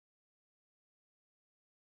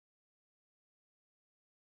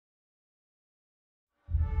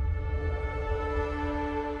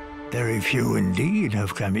Very few indeed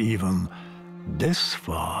have come even this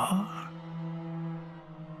far.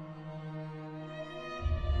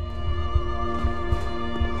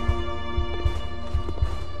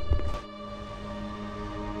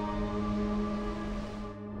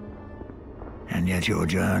 And yet your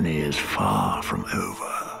journey is far from over.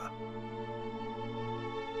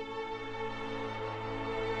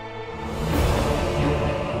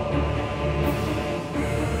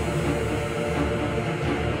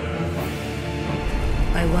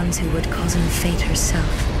 By ones who would cozen fate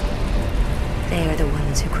herself. They are the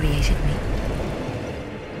ones who created me.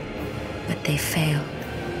 But they failed.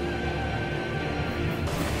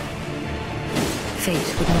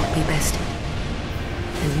 Fate would not be bested,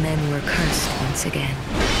 and men were cursed once again.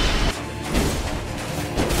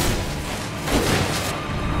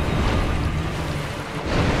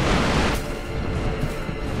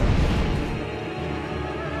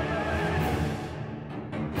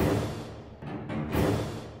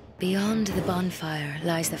 Beyond the bonfire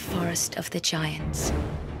lies the Forest of the Giants,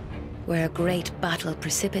 where a great battle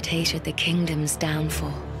precipitated the kingdom's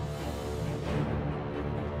downfall.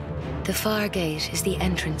 The far gate is the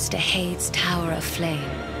entrance to Hade's Tower of Flame.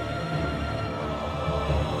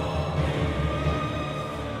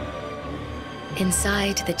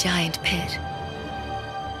 Inside the giant pit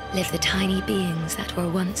live the tiny beings that were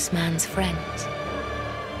once man's friends.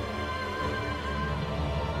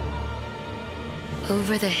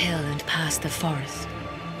 Over the hill and past the forest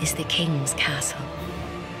is the king's castle,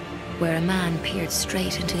 where a man peered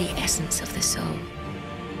straight into the essence of the soul.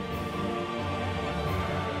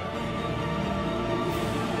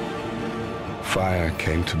 Fire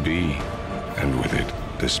came to be, and with it,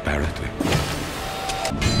 disparity.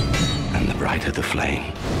 And the brighter the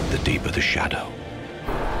flame, the deeper the shadow.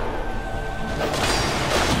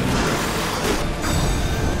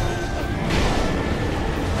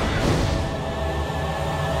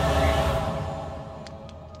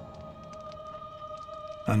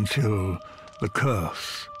 Until the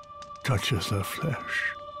curse touches our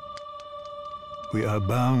flesh. We are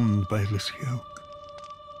bound by this yoke.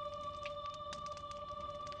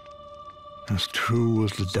 As true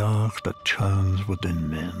as the dark that churns within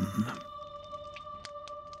men.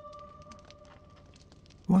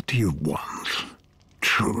 What do you want,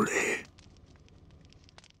 truly?